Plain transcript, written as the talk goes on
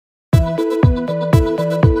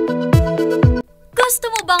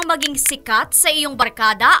bang maging sikat sa iyong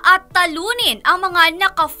barkada at talunin ang mga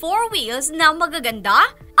naka-4 wheels na magaganda?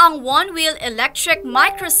 Ang one-wheel electric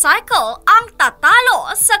microcycle ang tatalo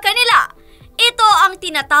sa kanila. Ito ang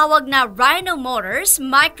tinatawag na Rhino Motors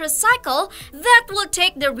microcycle that will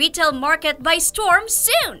take the retail market by storm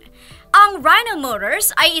soon. Ang Rhino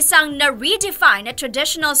Motors ay isang na-redefine na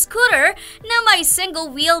traditional scooter na may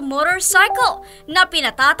single-wheel motorcycle na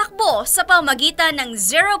pinatatakbo sa pamamagitan ng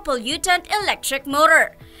zero-pollutant electric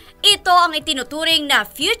motor. Ito ang itinuturing na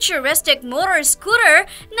futuristic motor scooter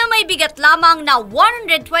na may bigat lamang na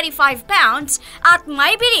 125 pounds at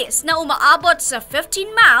may bilis na umaabot sa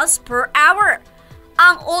 15 miles per hour.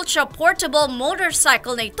 Ang ultra-portable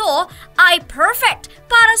motorcycle na ito ay perfect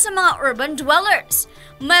para sa mga urban dwellers.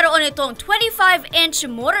 Mayroon itong 25-inch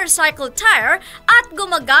motorcycle tire at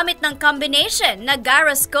gumagamit ng combination na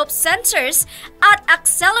gyroscope sensors at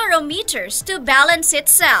accelerometers to balance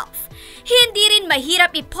itself. Hindi rin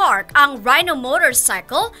mahirap i-park ang Rhino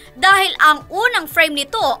motorcycle dahil ang unang frame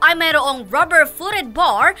nito ay mayroong rubber-footed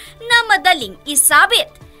bar na madaling isabit.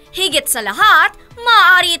 Higit sa lahat,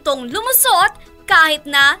 maaari itong lumusot kahit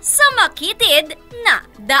na sa makitid na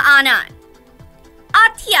daanan.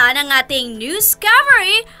 At yan ang ating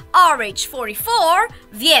Newscovery, RH44,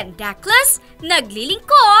 Vien Daklas,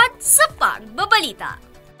 naglilingkod sa pagbabalita.